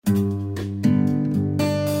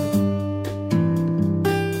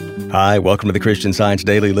Hi, welcome to the Christian Science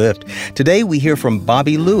Daily Lift. Today we hear from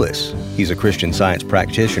Bobby Lewis. He's a Christian Science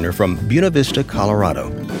practitioner from Buena Vista, Colorado.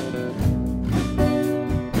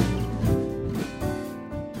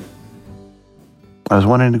 I was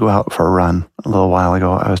wanting to go out for a run a little while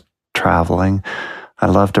ago. I was traveling. I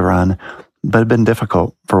love to run, but it had been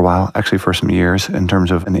difficult for a while, actually for some years in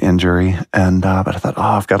terms of an injury. But I thought,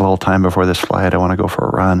 I've got a little time before this flight. I want to go for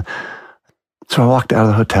a run. So I walked out of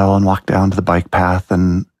the hotel and walked down to the bike path,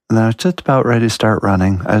 and I was just about ready to start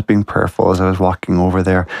running. I was being prayerful as I was walking over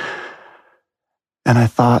there. And I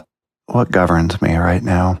thought, what governs me right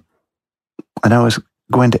now? And I was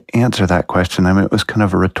going to answer that question. I mean, it was kind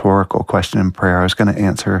of a rhetorical question in prayer. I was going to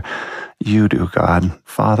answer, you do, God.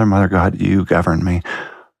 Father, Mother, God, you govern me.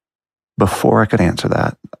 Before I could answer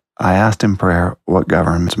that, I asked in prayer, what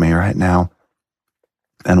governs me right now?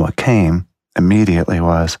 And what came immediately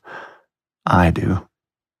was, I do.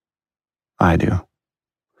 I do.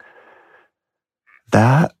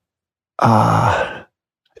 That,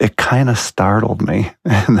 it kind of startled me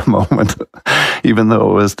in the moment, even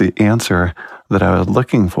though it was the answer that I was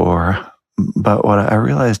looking for. But what I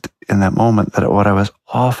realized in that moment, that what I was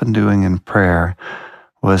often doing in prayer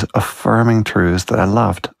was affirming truths that I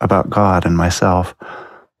loved about God and myself,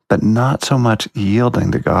 but not so much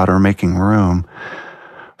yielding to God or making room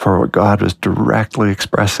for what God was directly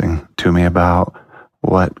expressing to me about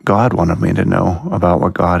what God wanted me to know about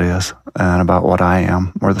what God is and about what I am,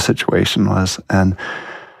 where the situation was. And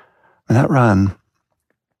that run,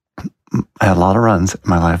 I had a lot of runs in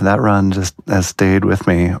my life. That run just has stayed with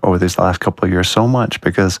me over these last couple of years so much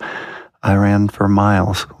because I ran for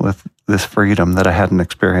miles with this freedom that I hadn't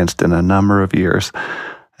experienced in a number of years.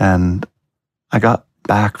 And I got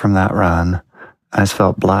back from that run. I just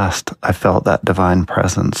felt blessed. I felt that divine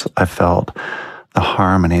presence. I felt the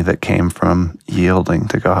harmony that came from yielding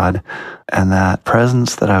to God, and that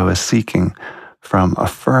presence that I was seeking from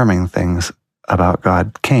affirming things about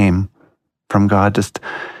God came from God just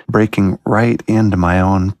breaking right into my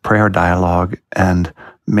own prayer dialogue and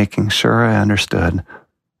making sure I understood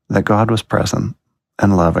that God was present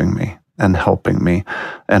and loving me and helping me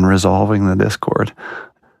and resolving the discord.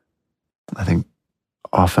 I think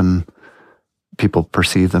often people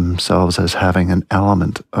perceive themselves as having an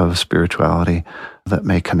element of spirituality that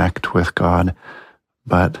may connect with God.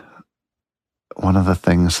 But one of the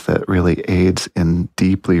things that really aids in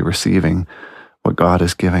deeply receiving what God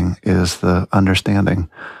is giving is the understanding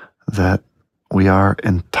that we are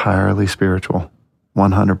entirely spiritual,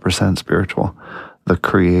 100% spiritual, the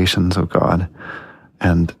creations of God.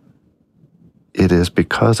 And it is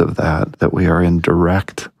because of that that we are in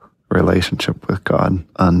direct relationship with God,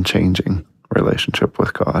 unchanging relationship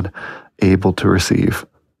with God, able to receive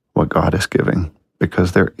what God is giving,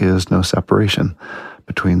 because there is no separation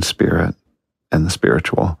between spirit and the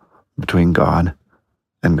spiritual, between God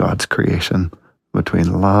and God's creation,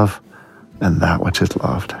 between love and that which is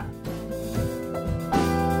loved.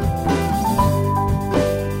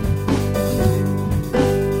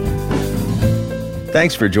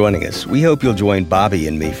 Thanks for joining us. We hope you'll join Bobby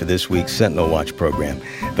and me for this week's Sentinel Watch program.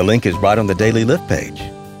 The link is right on the Daily Lift page.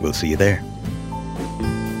 We'll see you there.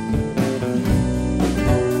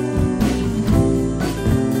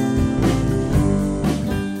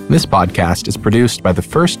 This podcast is produced by the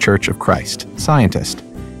First Church of Christ, Scientist,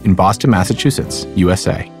 in Boston, Massachusetts,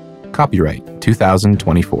 USA. Copyright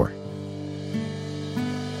 2024.